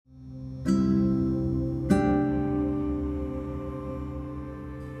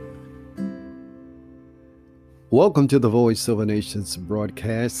Welcome to the Voice of the Nations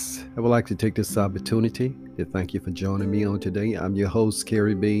broadcast. I would like to take this opportunity to thank you for joining me on today. I'm your host,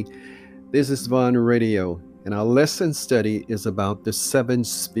 Carrie B. This is Vaughn Radio, and our lesson study is about the seven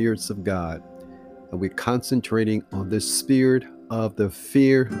spirits of God. And we're concentrating on the spirit of the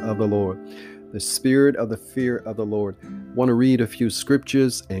fear of the Lord. The spirit of the fear of the Lord. I want to read a few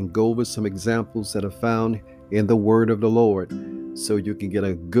scriptures and go over some examples that are found in the word of the Lord so you can get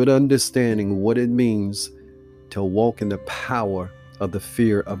a good understanding of what it means to walk in the power of the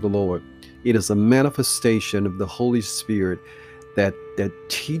fear of the Lord. It is a manifestation of the Holy Spirit that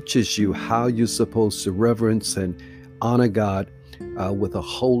teaches you how you're supposed to reverence and honor God with a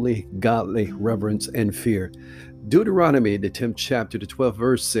holy, godly reverence and fear. Deuteronomy, the 10th chapter, the 12th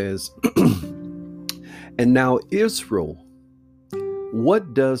verse says, And now Israel,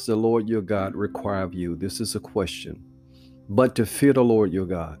 what does the Lord your God require of you? This is a question. But to fear the Lord your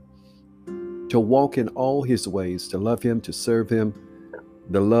God, to walk in all his ways, to love him, to serve him,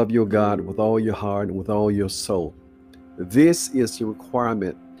 to love your God with all your heart and with all your soul. This is the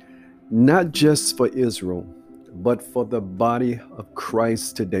requirement, not just for Israel, but for the body of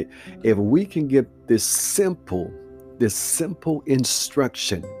Christ today. If we can get this simple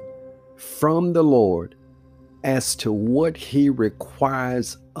instruction from the Lord as to what he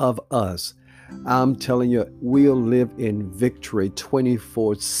requires of us, I'm telling you, we'll live in victory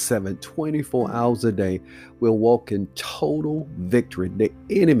 24/7, 24 hours a day. We'll walk in total victory. The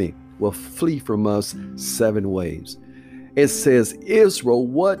enemy will flee from us 7 ways. It says, Israel,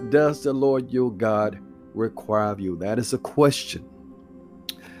 what does the Lord your God require of you? That is a question.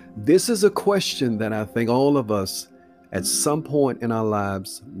 This is a question that I think all of us, at some point in our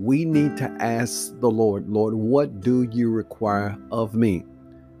lives, we need to ask the Lord, Lord, what do you require of me?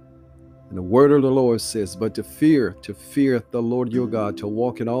 And the word of the Lord says, but to fear the Lord your God, to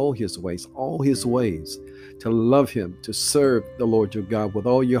walk in all his ways, to love him, to serve the Lord your God with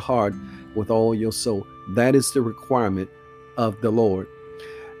all your heart, with all your soul. That is the requirement of the Lord.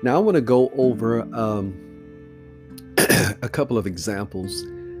 Now I want to go over a couple of examples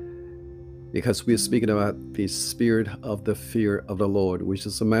because we're speaking about the spirit of the fear of the Lord, which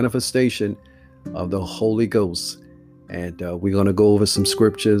is a manifestation of the Holy Ghost. And we're going to go over some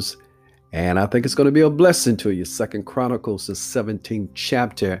scriptures. And I think it's going to be a blessing to you. 2 Chronicles, the 17th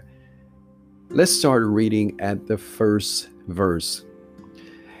chapter. Let's start reading at the first verse.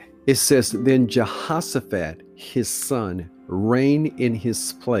 It says, Then Jehoshaphat, his son, reigned in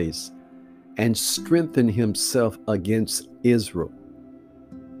his place and strengthened himself against Israel.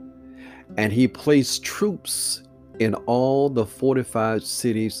 And he placed troops in all the fortified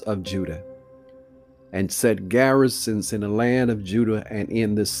cities of Judah, and set garrisons in the land of Judah and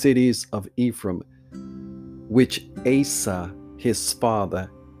in the cities of Ephraim, which Asa his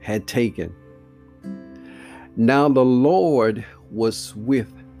father had taken. Now the Lord was with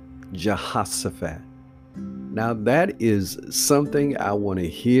Jehoshaphat. Now that is something I want to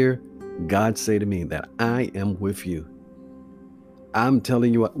hear God say to me, that I am with you. I'm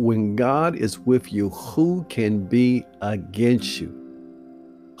telling you, when God is with you, who can be against you?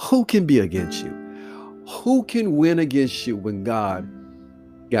 Who can be against you? Who can win against you when God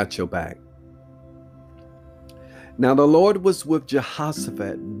got your back? Now the Lord was with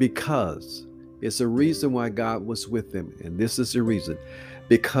Jehoshaphat because it's a reason why God was with him. And this is the reason.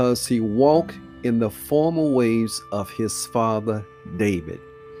 Because he walked in the former ways of his father David.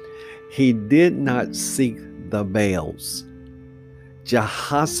 He did not seek the Baals.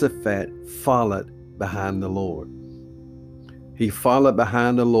 Jehoshaphat followed behind the Lord. He followed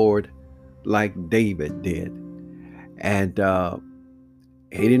behind the Lord like David did. And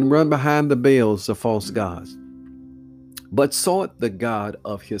he didn't run behind the Baals, the false gods, but sought the God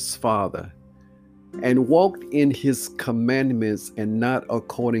of his father and walked in his commandments and not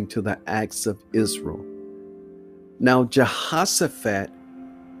according to the acts of Israel. Now Jehoshaphat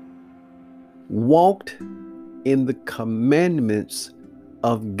walked in the commandments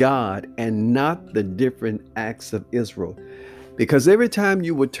of God and not the different acts of Israel. Because every time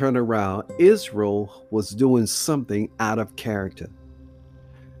you would turn around, Israel was doing something out of character.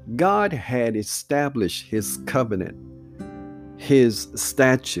 God had established his covenant, his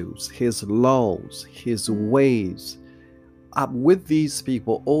statutes, his laws, his ways with these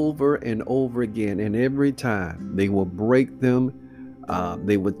people over and over again. And every time they will break them,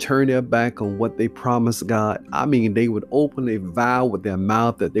 they would turn their back on what they promised God. I mean, they would openly vow with their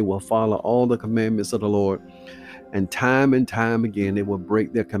mouth that they will follow all the commandments of the Lord. And time again, they will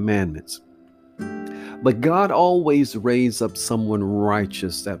break their commandments. But God always raised up someone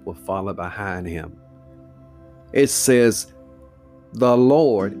righteous that will follow behind him. It says, the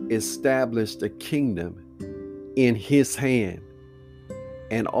Lord established a kingdom in his hand.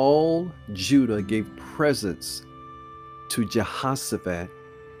 And all Judah gave presents to Jehoshaphat,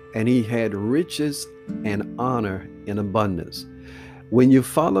 and he had riches and honor in abundance. When you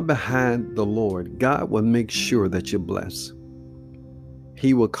follow behind the Lord, God will make sure that you're blessed.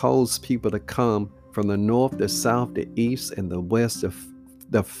 He will cause people to come from the north, the south, the east, and the west,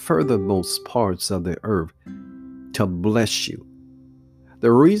 the furthermost parts of the earth to bless you.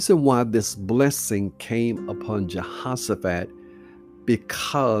 The reason why this blessing came upon Jehoshaphat,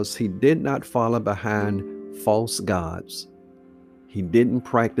 because he did not follow behind false gods. He didn't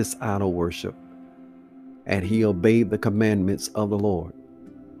practice idol worship, and he obeyed the commandments of the Lord.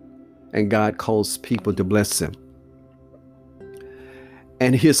 And God caused people to bless him.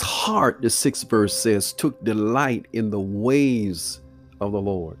 And his heart, the 6th verse says, took delight in the ways of the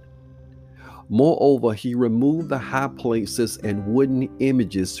Lord. Moreover, he removed the high places and wooden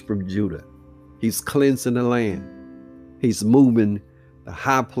images from Judah. He's cleansing the land. He's moving the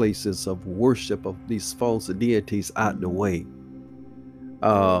high places of worship of these false deities out the way.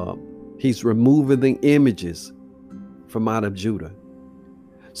 He's removing the images from out of Judah.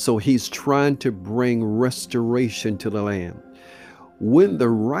 So he's trying to bring restoration to the land. When the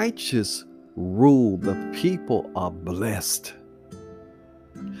righteous rule, the people are blessed.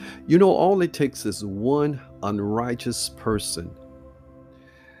 You know, all it takes is one unrighteous person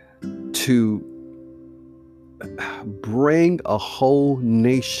to bring a whole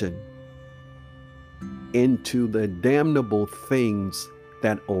nation into the damnable things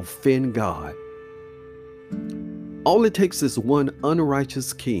that offend God. All it takes is one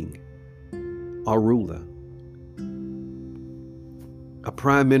unrighteous king, a ruler, a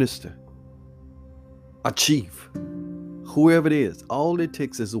prime minister, a chief, whoever it is. All it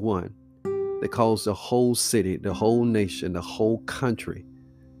takes is one that causes the whole city, the whole nation, the whole country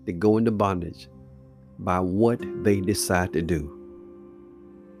to go into bondage by what they decide to do.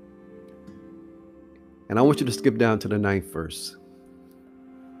 And I want you to skip down to the 9th verse.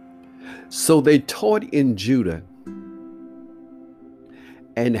 So they taught in Judah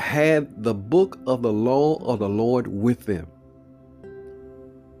and had the book of the law of the Lord with them.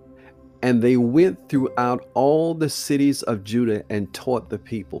 And they went throughout all the cities of Judah and taught the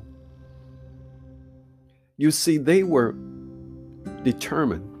people. You see, they were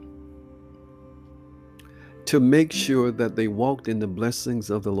determined to make sure that they walked in the blessings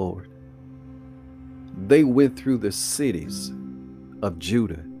of the Lord. They went through the cities of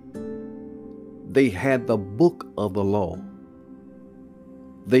Judah. They had the book of the law.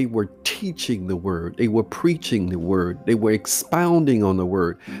 They were teaching the word. They were preaching the word. They were expounding on the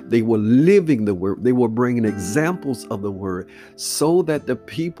word. They were living the word. They were bringing examples of the word so that the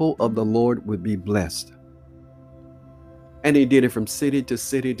people of the Lord would be blessed. And they did it from city to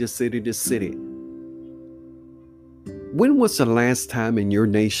city to city to city. When was the last time in your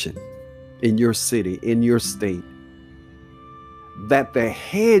nation, in your city, in your state, that the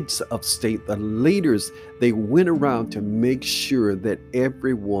heads of state, the leaders, they went around to make sure that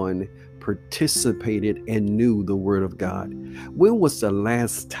everyone participated and knew the word of God? When was the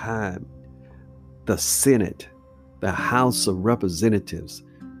last time the Senate, the House of Representatives,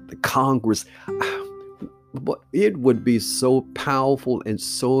 the Congress? But it would be so powerful and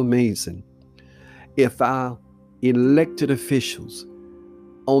so amazing if our elected officials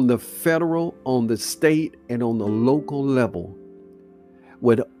on the federal, on the state, and on the local level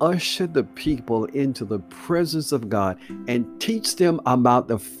would usher the people into the presence of God and teach them about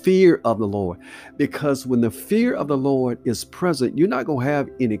the fear of the Lord. Because when the fear of the Lord is present, you're not going to have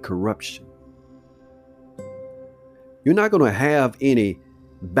any corruption. You're not going to have any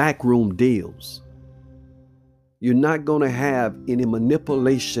backroom deals. You're not going to have any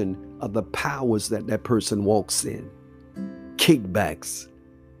manipulation of the powers that person walks in. Kickbacks.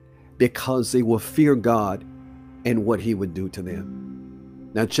 Because they will fear God and what he would do to them.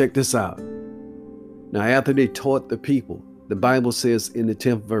 Now check this out. Now after they taught the people, the Bible says in the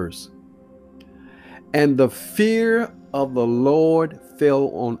 10th verse, and the fear of the Lord fell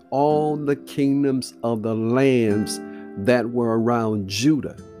on all the kingdoms of the lands that were around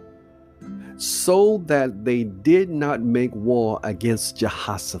Judah, so that they did not make war against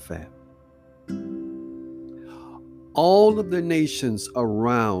Jehoshaphat. All of the nations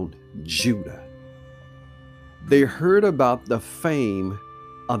around Judah, they heard about the fame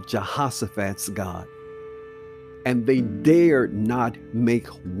of Jehoshaphat's God, and they dared not make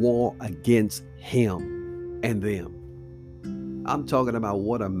war against him and them. I'm talking about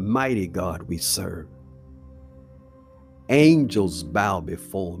what a mighty God we serve. Angels bow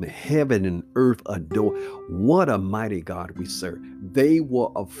before him. Heaven and earth adore. What a mighty God we serve. They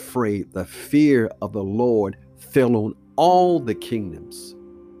were afraid. The fear of the Lord fell on all the kingdoms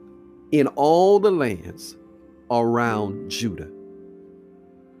in all the lands around Judah.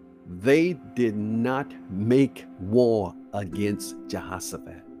 They did not make war against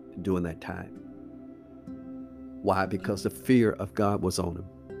Jehoshaphat during that time. Why? Because the fear of God was on them.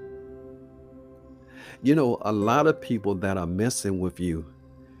 You know, a lot of people that are messing with you,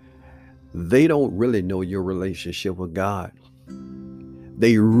 they don't really know your relationship with God.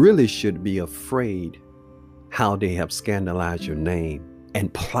 They really should be afraid how they have scandalized your name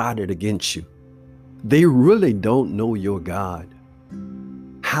and plotted against you. They really don't know your God,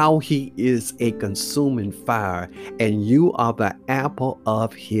 how he is a consuming fire, and you are the apple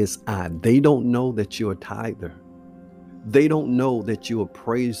of his eye. They don't know that you're a tither. They don't know that you're a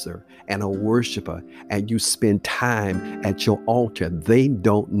praiser and a worshiper and you spend time at your altar. They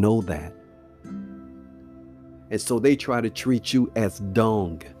don't know that. And so they try to treat you as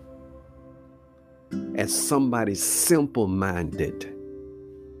dung, as somebody simple-minded,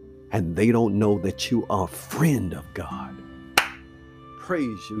 and they don't know that you are a friend of God.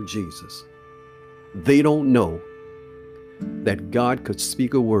 Praise you, Jesus. They don't know that God could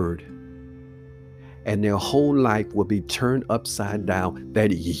speak a word and their whole life will be turned upside down,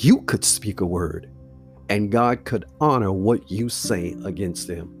 that you could speak a word and God could honor what you say against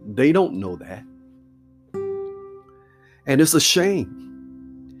them. They don't know that. And it's a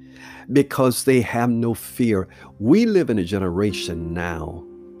shame because they have no fear. We live in a generation now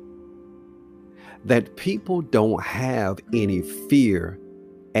that people don't have any fear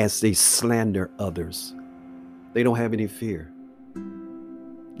as they slander others. They don't have any fear.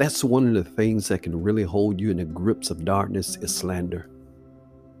 That's one of the things that can really hold you in the grips of darkness is slander.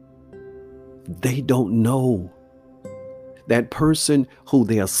 They don't know that person who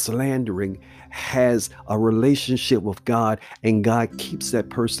they are slandering has a relationship with God and God keeps that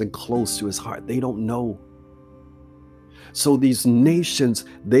person close to his heart. They don't know. So these nations,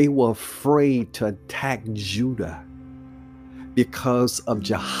 they were afraid to attack Judah because of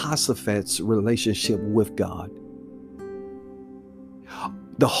Jehoshaphat's relationship with God.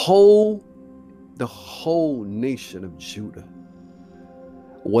 The whole nation of Judah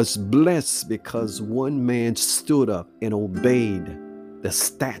was blessed because one man stood up and obeyed the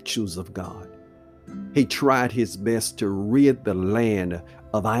statutes of God. He tried his best to rid the land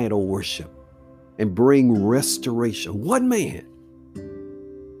of idol worship and bring restoration. One man.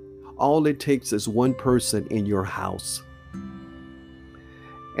 All it takes is one person in your house.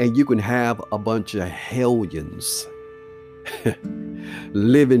 And you can have a bunch of hellions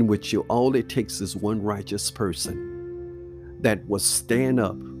living with you. All it takes is one righteous person that will stand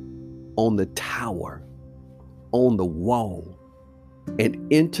up on the tower, on the wall,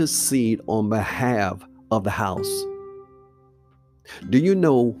 and intercede on behalf of the house. Do you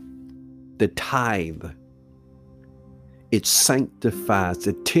know the tithe? It sanctifies,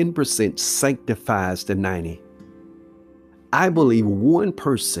 the 10% sanctifies the 90. I believe one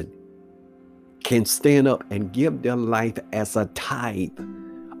person can stand up and give their life as a tithe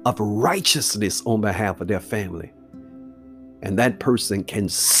of righteousness on behalf of their family. And that person can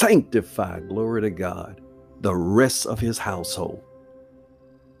sanctify, glory to God, the rest of his household.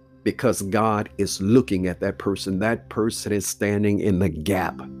 Because God is looking at that person. That person is standing in the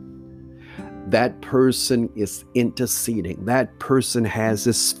gap. That person is interceding. That person has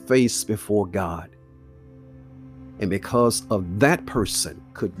his face before God. And because of that person,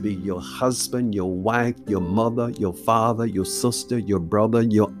 could be your husband, your wife, your mother, your father, your sister, your brother,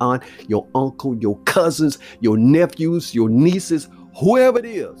 your aunt, your uncle, your cousins, your nephews, your nieces, whoever it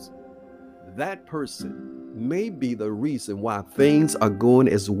is, that person may be the reason why things are going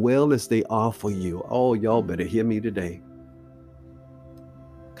as well as they are for you. Oh, y'all better hear me today.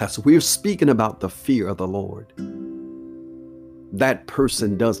 Because we're speaking about the fear of the Lord. That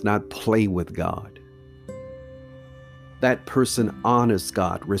person does not play with God. That person honors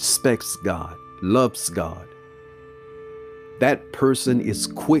God, respects God, loves God. That person is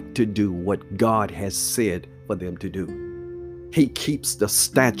quick to do what God has said for them to do. He keeps the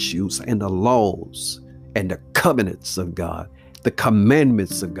statutes and the laws and the covenants of God, the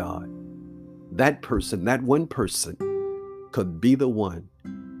commandments of God. That person, that one person could be the one,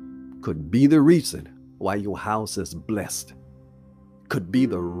 could be the reason why your house is blessed. Could be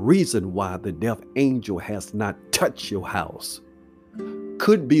the reason why the death angel has not touched your house.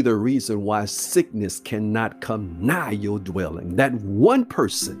 Could be the reason why sickness cannot come nigh your dwelling. That one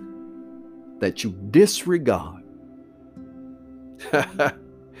person that you disregard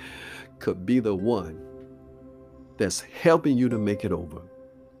could be the one that's helping you to make it over.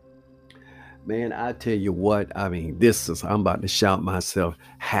 Man, I tell you what, I'm about to shout myself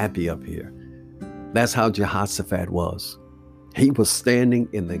happy up here. That's how Jehoshaphat was. He was standing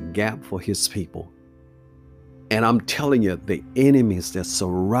in the gap for his people. And I'm telling you, the enemies that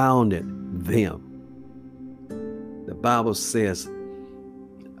surrounded them, the Bible says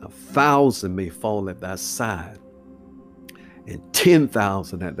 1,000 may fall at thy side and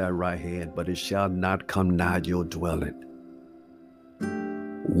 10,000 at thy right hand, but it shall not come nigh your dwelling.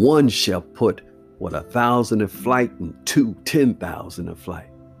 One shall put 1,000 in flight and 10,000 in flight.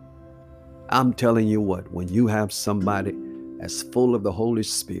 I'm telling you what, when you have somebody that's full of the Holy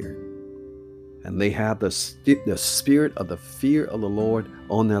Spirit and they have the spirit of the fear of the Lord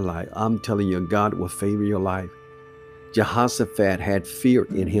on their life, I'm telling you, God will favor your life. Jehoshaphat had fear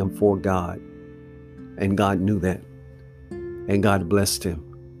in him for God, and God knew that. And God blessed him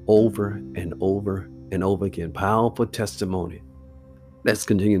over and over and over again. Powerful testimony. Let's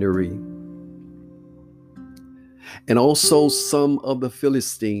continue to read. And also some of the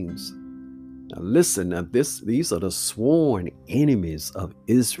Philistines. Now listen, these are the sworn enemies of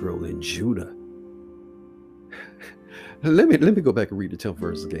Israel and Judah. Let me go back and read the 10th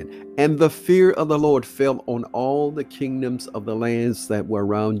verse again. And the fear of the Lord fell on all the kingdoms of the lands that were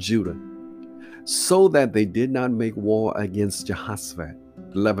around Judah, so that they did not make war against Jehoshaphat.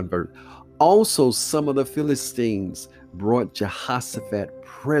 11th verse. Also some of the Philistines brought Jehoshaphat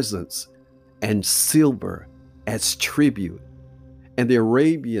presents and silver as tribute, and the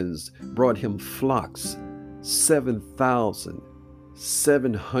Arabians brought him flocks,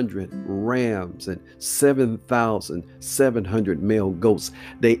 7,700 rams and 7,700 male goats.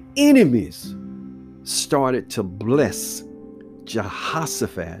 The enemies started to bless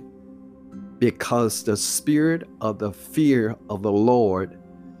Jehoshaphat because the spirit of the fear of the Lord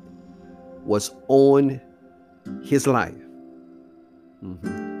was on his life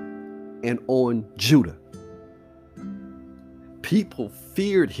and on Judah. People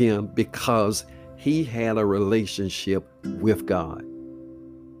feared him because he had a relationship with God.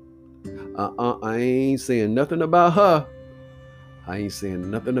 I ain't saying nothing about her. I ain't saying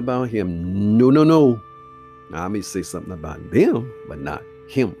nothing about him. No. Now, I may say something about them, but not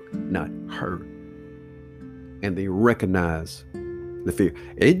him, not her. And they recognize the fear.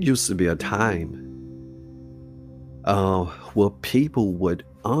 It used to be a time where people would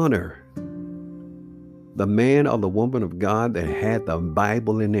honor the man or the woman of God that had the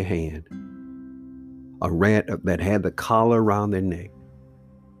Bible in their hand, that had the collar around their neck.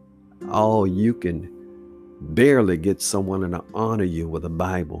 Oh, you can barely get someone to honor you with a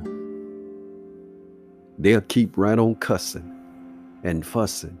Bible. They'll keep right on cussing and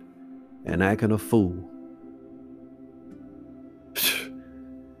fussing and acting a fool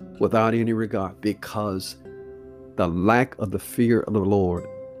without any regard, because the lack of the fear of the Lord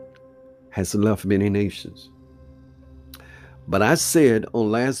has left many nations. But I said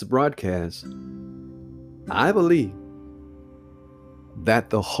on last broadcast, I believe that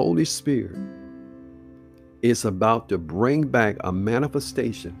the Holy Spirit is about to bring back a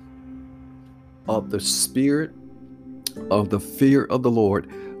manifestation of the spirit of the fear of the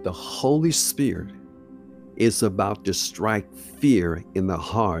Lord. The Holy Spirit is about to strike fear in the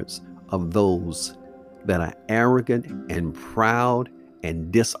hearts of those that are arrogant and proud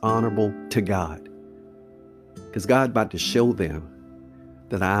and dishonorable to God. Because God's about to show them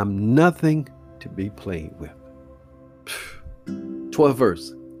that I'm nothing to be played with. 12th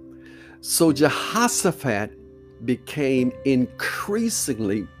verse. So Jehoshaphat became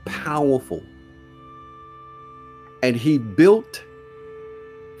increasingly powerful, and he built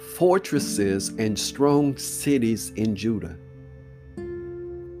fortresses and strong cities in Judah.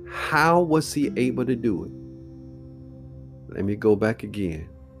 How was he able to do it? Let me go back again.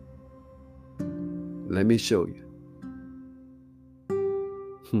 Let me show you.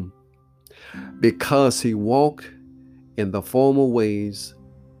 Because he walked in the former ways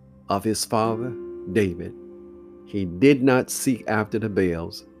of his father David. He did not seek after the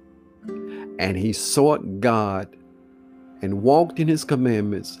Baals, and he sought God and walked in his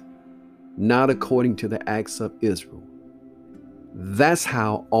commandments, not according to the acts of Israel. That's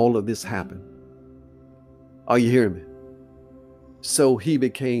how all of this happened. Are you hearing me? So he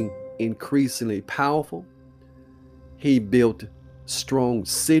became increasingly powerful. He built strong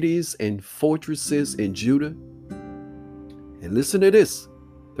cities and fortresses in Judah. And listen to this,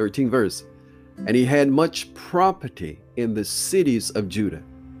 13th verse. And he had much property in the cities of Judah,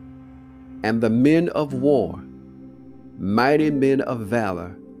 and the men of war, mighty men of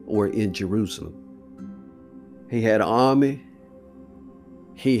valor, were in Jerusalem. He had an army.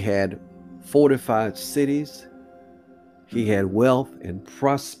 He had fortified cities. He had wealth and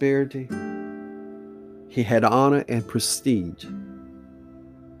prosperity. He had honor and prestige.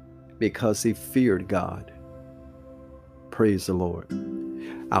 because he feared God. Praise the Lord.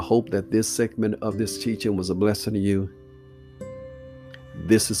 I hope that this segment of this teaching was a blessing to you.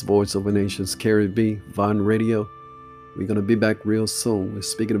 This is Voice of a Nations, Carrie B, Vine Radio. We're going to be back real soon. We're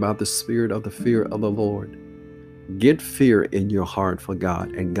speaking about the spirit of the fear of the Lord. Get fear in your heart for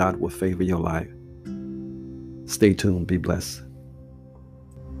God, and God will favor your life. Stay tuned. Be blessed.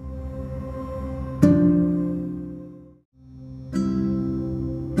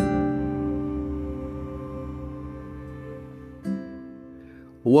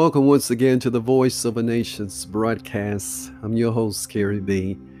 Welcome once again to the Voice of a Nations broadcast. I'm your host, Carrie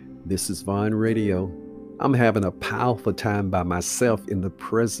B. This is Vine Radio. I'm having a powerful time by myself in the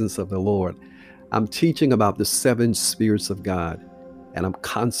presence of the Lord. I'm teaching about the 7 spirits of God, and I'm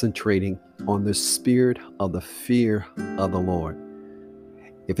concentrating on the spirit of the fear of the Lord.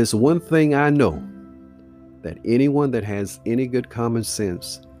 If it's one thing I know, that anyone that has any good common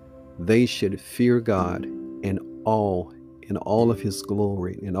sense, they should fear God in all of his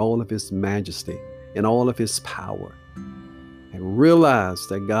glory, in all of his majesty, in all of his power, and realize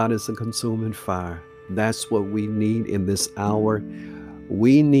that God is a consuming fire. That's what we need in this hour.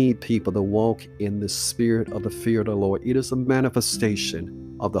 We need people to walk in the spirit of the fear of the Lord. It is a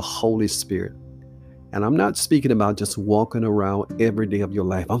manifestation of the Holy Spirit. And I'm not speaking about just walking around every day of your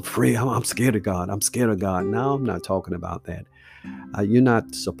life. I'm free. I'm scared of God. I'm scared of God. No, I'm not talking about that. You're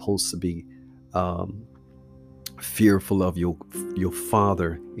not supposed to be fearful of your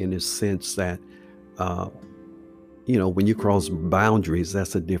father in the sense that, when you cross boundaries,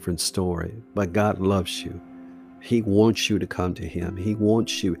 that's a different story. But God loves you. He wants you to come to him. He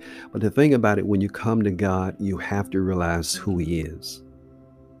wants you. But the thing about it, when you come to God, you have to realize who he is.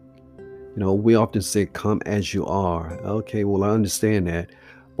 We often say, come as you are. Okay, well, I understand that.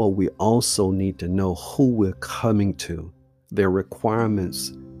 But we also need to know who we're coming to, their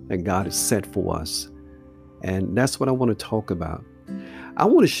requirements that God has set for us. And that's what I want to talk about. I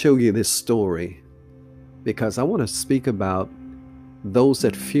want to show you this story because I want to speak about those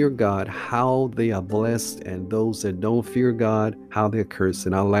that fear God, how they are blessed, and those that don't fear God, how they're cursed.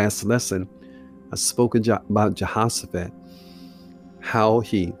 In our last lesson, I spoke about Jehoshaphat, how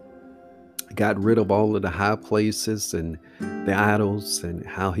he got rid of all of the high places and the idols, and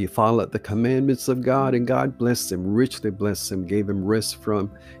how he followed the commandments of God, and God blessed him, richly blessed him, gave him rest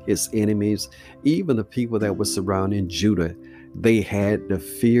from his enemies. Even the people that were surrounding Judah, they had the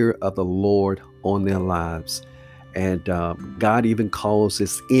fear of the Lord on their lives. And God even calls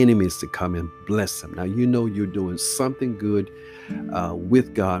his enemies to come and bless him. Now, you're doing something good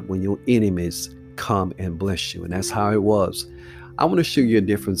with God when your enemies come and bless you. And that's how it was. I want to show you a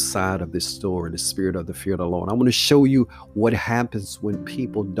different side of this story, the spirit of the fear of the Lord. I want to show you what happens when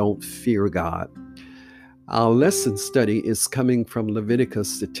people don't fear God. Our lesson study is coming from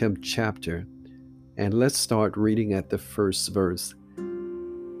Leviticus, the 10th chapter. And let's start reading at the first verse.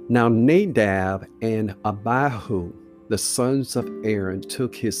 Now Nadab and Abihu, the sons of Aaron,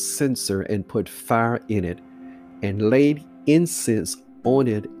 took his censer and put fire in it and laid incense on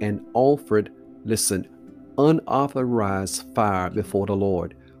it and offered, listen, unauthorized fire before the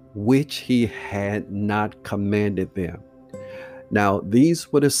Lord, which he had not commanded them. Now,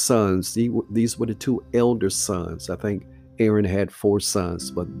 these were the sons, these were the 2 elder sons. I think Aaron had 4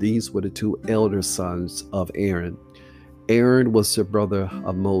 sons, but these were the 2 elder sons of Aaron. Aaron was the brother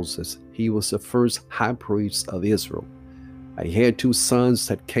of Moses. He was the first high priest of Israel. He had 2 sons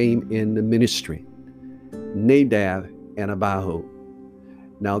that came in the ministry, Nadab and Abihu.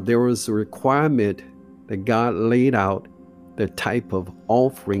 Now, there was a requirement that God laid out, the type of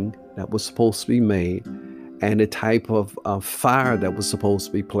offering that was supposed to be made and the type of fire that was supposed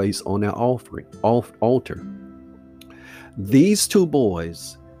to be placed on their altar. These 2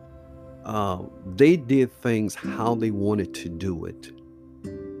 boys, they did things how they wanted to do it.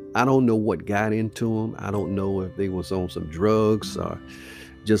 I don't know what got into them. I don't know if they was on some drugs or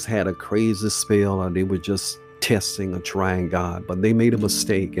just had a crazy spell, or they were just testing or trying God, but they made a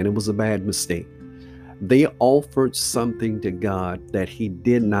mistake, and it was a bad mistake. They offered something to God that he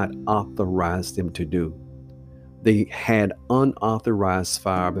did not authorize them to do. They had unauthorized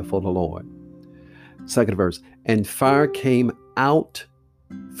fire before the Lord. Second verse, and fire came out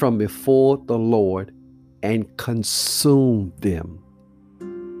from before the Lord and consumed them.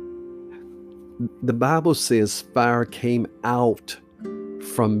 The Bible says fire came out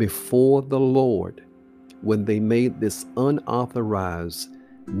from before the Lord when they made this unauthorized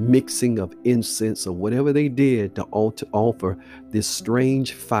mixing of incense or whatever they did to offer this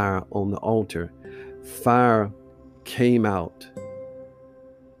strange fire on the altar. Fire came out.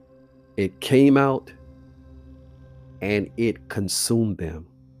 It came out and it consumed them.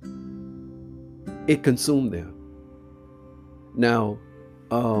 It consumed them. Now,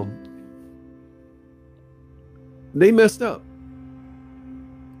 they messed up.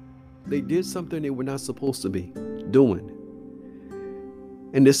 They did something they were not supposed to be doing.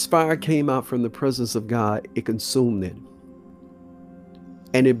 And this fire came out from the presence of God. It consumed them.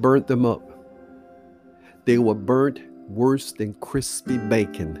 And it burnt them up. They were burnt worse than crispy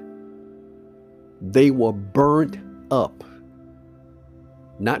bacon. They were burnt up.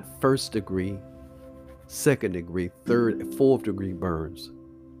 Not first degree, second degree, third, fourth degree burns.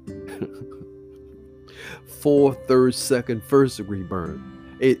 Fourth, third, second, first degree burn.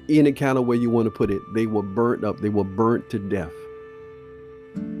 Any kind of way you want to put it, they were burnt up. They were burnt to death.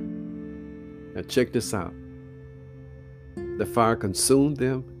 Now check this out. The fire consumed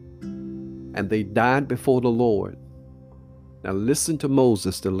them, and they died before the Lord. Now listen to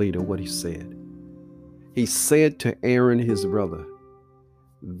Moses, the leader, what he said. He said to Aaron, his brother,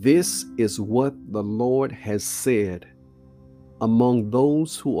 "This is what the Lord has said. Among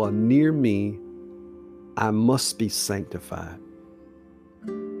those who are near me, I must be sanctified."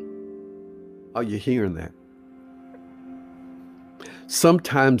 Are you hearing that?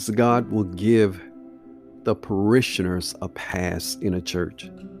 Sometimes God will give the parishioners a pass in a church.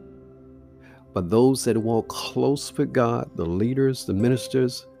 But those that walk close with God, the leaders, the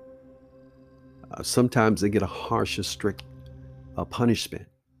ministers, sometimes they get a harsher, punishment,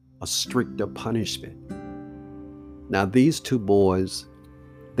 a stricter punishment. Now, these two boys,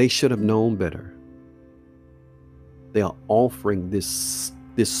 they should have known better. They are offering this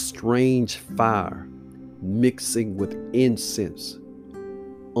strange fire, mixing with incense,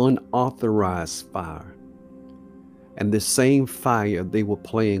 unauthorized fire. And the same fire they were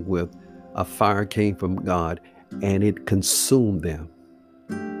playing with, a fire came from God, and it consumed them.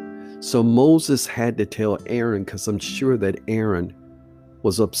 So Moses had to tell Aaron, because I'm sure that Aaron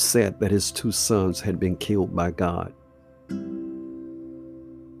was upset that his two sons had been killed by God.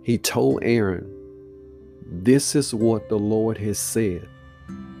 He told Aaron, "This is what the Lord has said.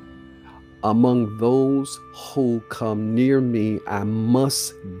 Among those who come near me, I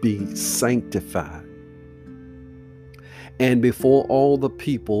must be sanctified. And before all the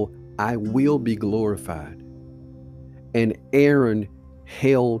people, I will be glorified." And Aaron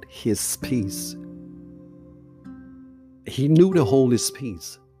held his peace. He knew to hold his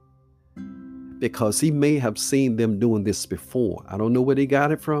peace because he may have seen them doing this before. I don't know where they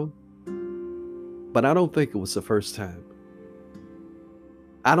got it from, but I don't think it was the first time.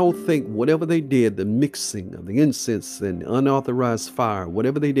 I don't think whatever they did, the mixing of the incense and unauthorized fire,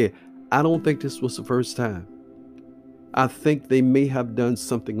 whatever they did, I don't think this was the first time. I think they may have done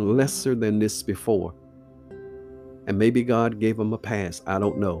something lesser than this before. And maybe God gave them a pass. I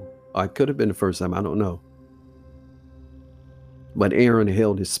don't know. Or it could have been the first time. I don't know. But Aaron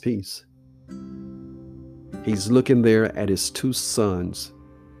held his peace. He's looking there at his two sons,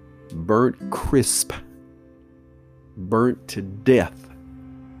 burnt crisp, burnt to death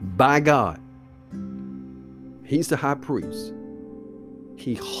by God. He's the high priest.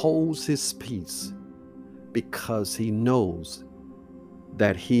 He holds his peace because he knows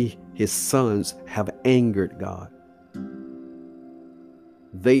that his sons have angered God.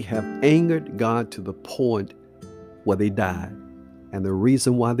 They have angered God to the point where they died. And the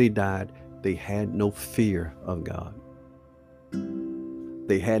reason why they died, they had no fear of God.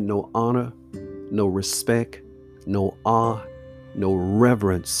 They had no honor, no respect, no awe, no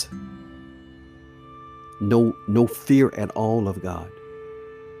reverence, no fear at all of God.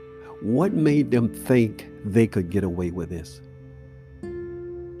 What made them think they could get away with this?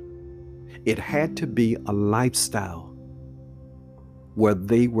 It had to be a lifestyle where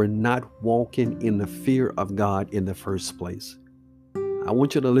they were not walking in the fear of God in the first place. I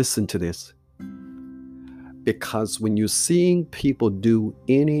want you to listen to this, because when you're seeing people do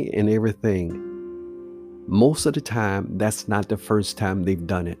any and everything, most of the time, that's not the first time they've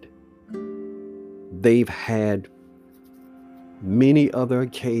done it. They've had many other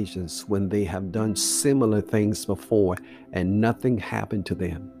occasions when they have done similar things before and nothing happened to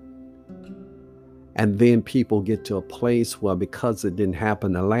them. And then people get to a place where, because it didn't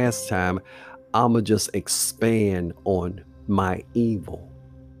happen the last time, I'ma just expand on my evil,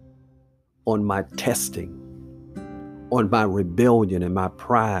 on my testing, on my rebellion and my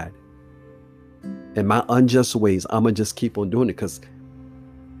pride and my unjust ways. I'ma just keep on doing it because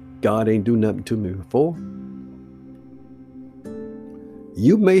God ain't do nothing to me before.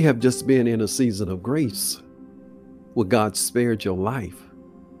 You may have just been in a season of grace where God spared your life.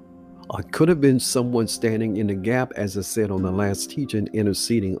 Or it could have been someone standing in the gap, as I said on the last teaching,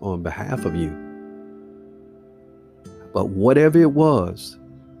 interceding on behalf of you. But whatever it was,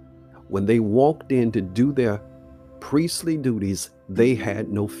 When they walked in to do their priestly duties, they had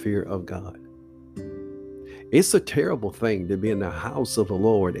no fear of God. It's a terrible thing to be in the house of the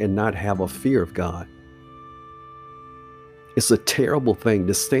Lord and not have a fear of God. It's a terrible thing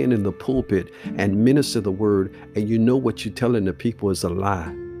to stand in the pulpit and minister the word, and you know what you're telling the people is a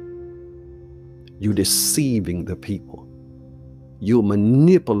lie. You're deceiving the people. You're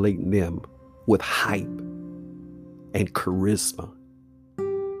manipulating them with hype and charisma,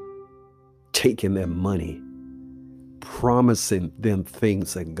 taking their money, promising them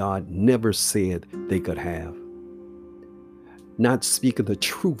things that God never said they could have, not speaking the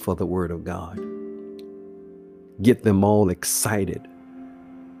truth of the word of God. Get them all excited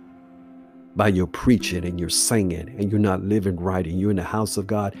by your preaching and your singing, and you're not living right, and you're in the house of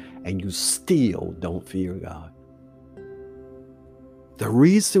God, and you still don't fear God. The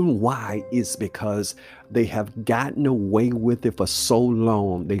reason why is because they have gotten away with it for so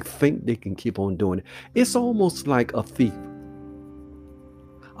long. They think they can keep on doing it. It's almost like a thief.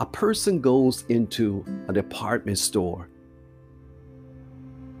 A person goes into a department store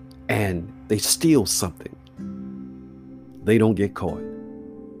and they steal something. They don't get caught.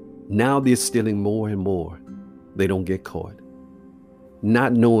 Now they're stealing more and more. They don't get caught.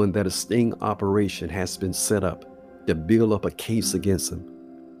 Not knowing that a sting operation has been set up to build up a case against them.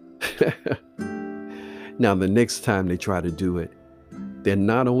 Now, the next time they try to do it, they're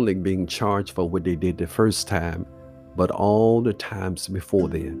not only being charged for what they did the first time, but all the times before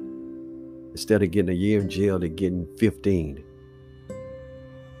then. Instead of getting a year in jail, they're getting 15.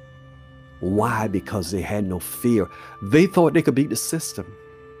 Why? Because they had no fear. They thought they could beat the system.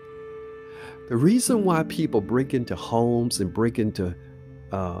 The reason why people break into homes and break into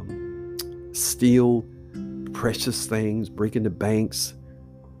steal precious things, break into banks,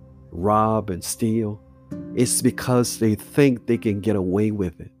 rob and steal, it's because they think they can get away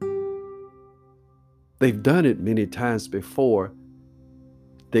with it. They've done it many times before.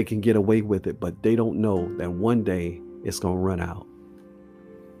 They can get away with it, but they don't know that one day it's going to run out.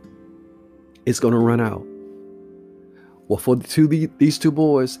 It's going to run out. Well, for these two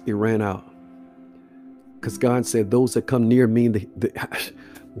boys, it ran out. Because God said, those that come near me,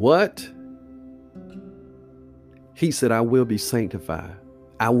 what? He said, I will be sanctified.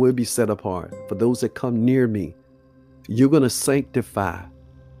 I will be set apart. For those that come near me, you're going to sanctify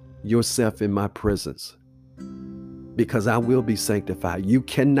yourself in my presence. Because I will be sanctified. You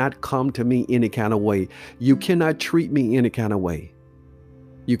cannot come to me any kind of way. You cannot treat me any kind of way.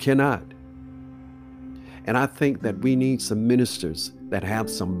 You cannot. And I think that we need some ministers that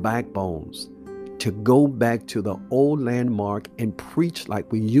have some backbones to go back to the old landmark and preach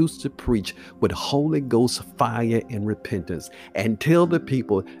like we used to preach with Holy Ghost fire and repentance, and tell the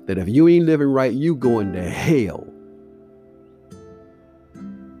people that if you ain't living right, you going to hell.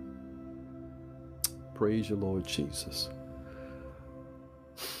 Praise your Lord Jesus.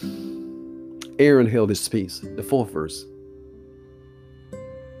 Aaron held his peace. The 4th verse.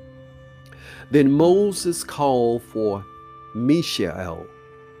 Then Moses called for Mishael,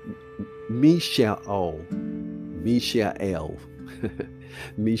 I'm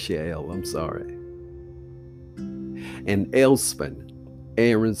sorry, and Elspeth,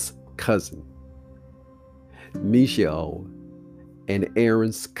 Aaron's cousin. Mishael and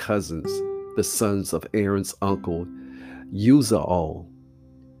Aaron's cousins, the sons of Aaron's uncle, Uzziel.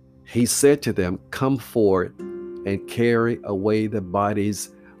 He said to them, come forward and carry away the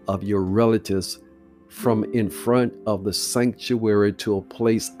bodies of your relatives from in front of the sanctuary to a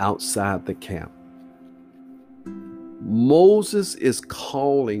place outside the camp. Moses is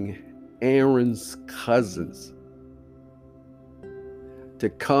calling Aaron's cousins to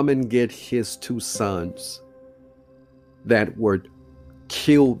come and get his 2 sons that were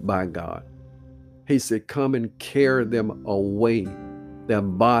killed by God. He said, come and carry them away, their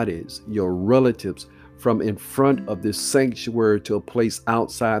bodies, your relatives, from in front of this sanctuary to a place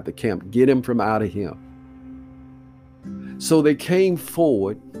outside the camp. Get him from out of here. So they came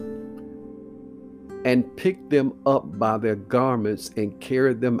forward and picked them up by their garments and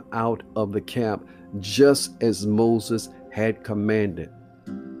carried them out of the camp, just as Moses had commanded.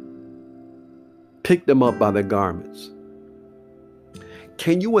 Picked them up by their garments.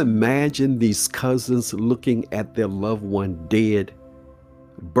 Can you imagine these cousins looking at their loved one dead,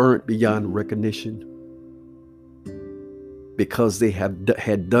 burnt beyond recognition? Because they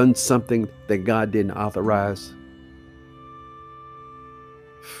had done something that God didn't authorize.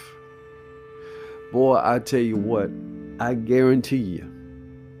 Boy, I tell you what, I guarantee you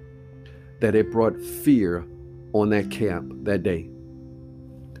that it brought fear on that camp that day.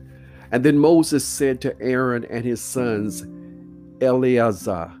 And then Moses said to Aaron and his sons,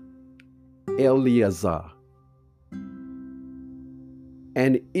 Eleazar, Eleazar.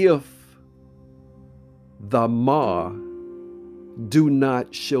 And if Thamar do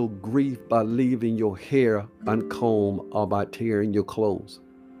not show grief by leaving your hair uncombed or by tearing your clothes.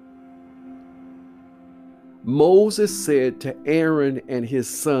 Moses said to Aaron and his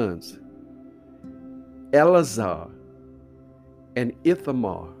sons, Eleazar and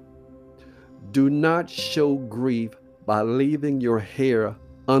Ithamar, do not show grief by leaving your hair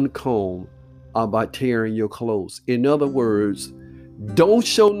uncombed or by tearing your clothes. In other words, don't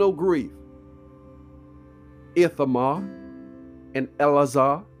show no grief. Ithamar and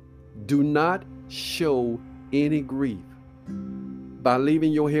Eleazar, do not show any grief by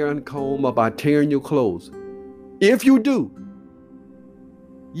leaving your hair uncombed or by tearing your clothes. If you do,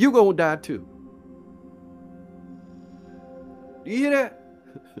 you're going to die too. Do you hear that?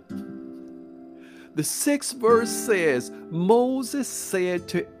 The 6th verse says, Moses said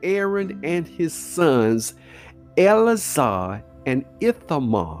to Aaron and his sons, Eleazar and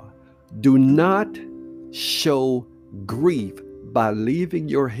Ithamar, do not show grief by leaving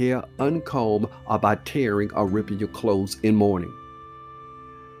your hair uncombed or by tearing or ripping your clothes in mourning.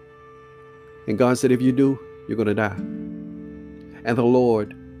 And God said, if you do, you're going to die. And the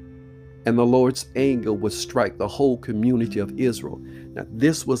Lord's anger would strike the whole community of Israel. Now,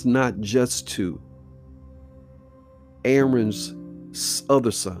 this was not just to Aaron's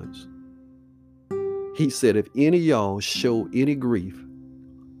other sons. He said, if any of y'all show any grief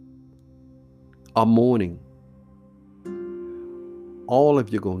or mourning, all of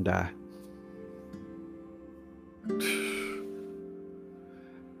you are going to die.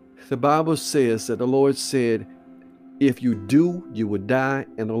 The Bible says that the Lord said, if you do, you will die,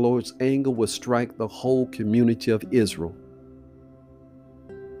 and the Lord's anger will strike the whole community of Israel.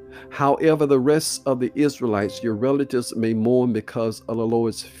 However, the rest of the Israelites, your relatives, may mourn because of the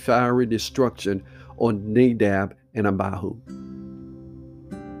Lord's fiery destruction on Nadab and Abihu.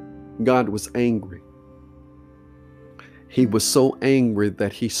 God was angry. He was so angry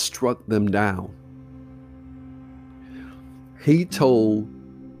that he struck them down. He told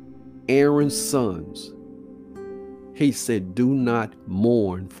Aaron's sons, he said, do not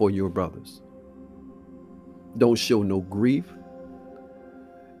mourn for your brothers. Don't show no grief.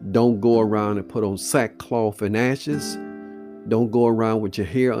 Don't go around and put on sackcloth and ashes. Don't go around with your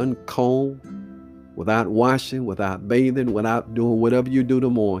hair uncombed, without washing, without bathing, without doing whatever you do to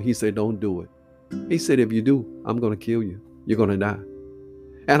mourn. He said, don't do it. He said, if you do, I'm going to kill you. You're going to die.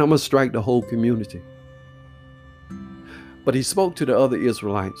 And I'm going to strike the whole community. But he spoke to the other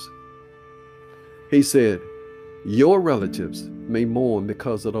Israelites. He said, your relatives may mourn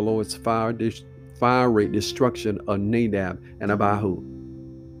because of the Lord's fiery destruction of Nadab and Abihu.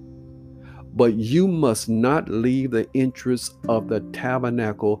 But you must not leave the entrance of the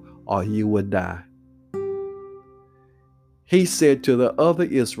tabernacle or you will die. He said to the other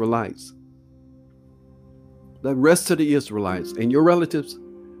Israelites, the rest of the Israelites and your relatives,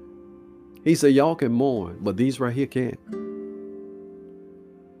 he said, y'all can mourn, but these right here can't.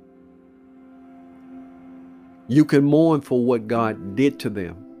 You can mourn for what God did to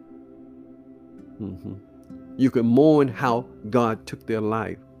them. You can mourn how God took their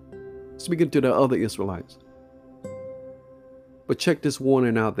life. Speaking to the other Israelites. But check this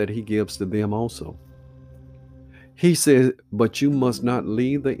warning out that he gives to them also. He says, but you must not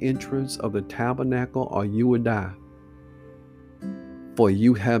leave the entrance of the tabernacle or you will die. For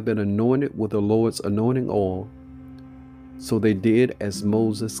you have been anointed with the Lord's anointing oil. So they did as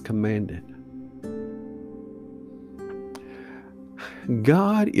Moses commanded.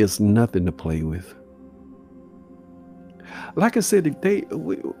 God is nothing to play with. Like I said,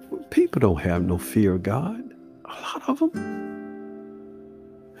 people don't have no fear of God. A lot of them.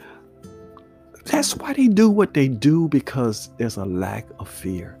 That's why they do what they do, because there's a lack of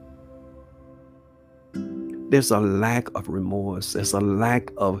fear. There's a lack of remorse. There's a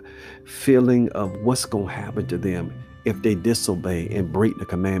lack of feeling of what's going to happen to them if they disobey and break the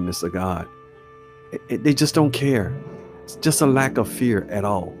commandments of God. They just don't care. It's just a lack of fear at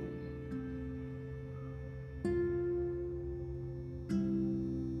all.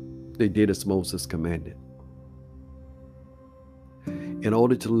 They did as Moses commanded. In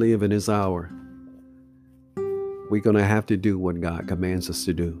order to live in this hour, we're going to have to do what God commands us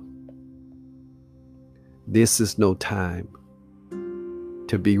to do. This is no time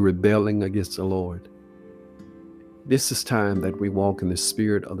to be rebelling against the Lord. This is time that we walk in the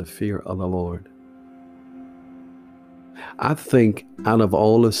spirit of the fear of the Lord. I think out of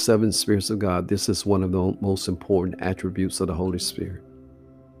all the 7 spirits of God, this is one of the most important attributes of the Holy Spirit.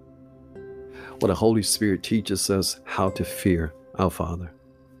 Well, the Holy Spirit teaches us how to fear our Father.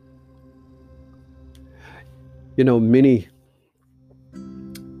 Many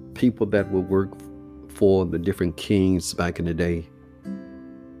people that would work for the different kings back in the day,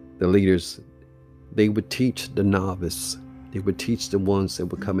 the leaders, they would teach the novice, they would teach the ones that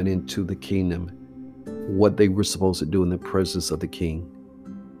were coming into the kingdom what they were supposed to do in the presence of the king.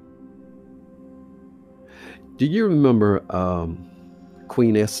 Do you remember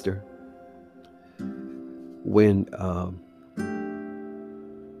Queen Esther, when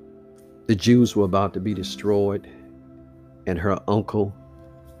the Jews were about to be destroyed and her uncle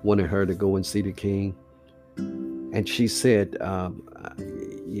wanted her to go and see the king? And she said,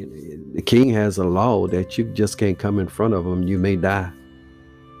 the king has a law that you just can't come in front of him, you may die.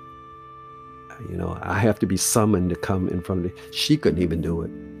 I have to be summoned to come in front of it. She couldn't even do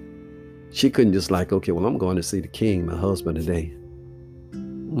it. She couldn't just like, okay, well, I'm going to see the king, my husband, today.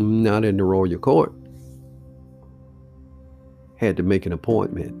 Not in the royal court. Had to make an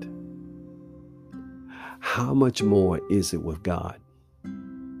appointment. How much more is it with God?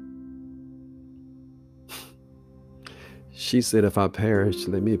 She said, if I perish,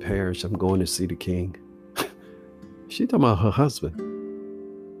 let me perish. I'm going to see the king. She talking about her husband.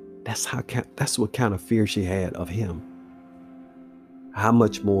 That's what kind of fear she had of him. How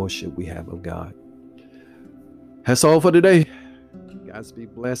much more should we have of God? That's all for today. Guys, be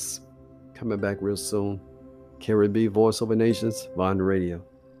blessed. Coming back real soon. Carrie B, Voice Over Nations, Vaughn Radio.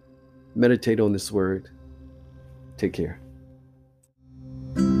 Meditate on this word. Take care.